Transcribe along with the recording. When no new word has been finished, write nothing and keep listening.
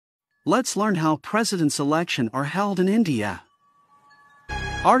let's learn how president's elections are held in India.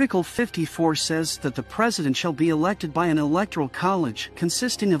 Article 54 says that the president shall be elected by an electoral college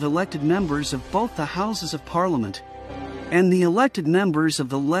consisting of elected members of both the houses of parliament and the elected members of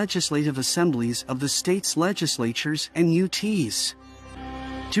the legislative assemblies of the state's legislatures and UTs.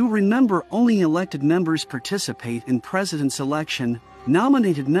 Do remember, only elected members participate in president's election.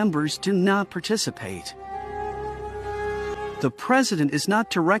 Nominated members do not participate. The president is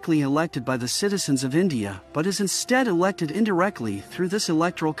not directly elected by the citizens of India, but is instead elected indirectly through this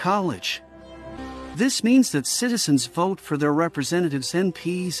electoral college. This means that citizens vote for their representatives,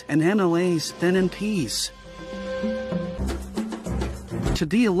 MPs, and MLAs, then MPs. To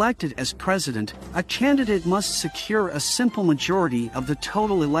be elected as president, a candidate must secure a simple majority of the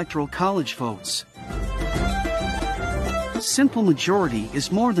total electoral college votes. Simple majority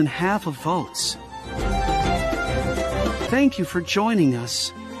is more than half of votes. Thank you for joining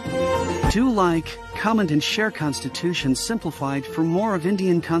us. Do like, comment and share Constitution Simplified for more of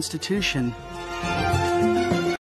Indian Constitution.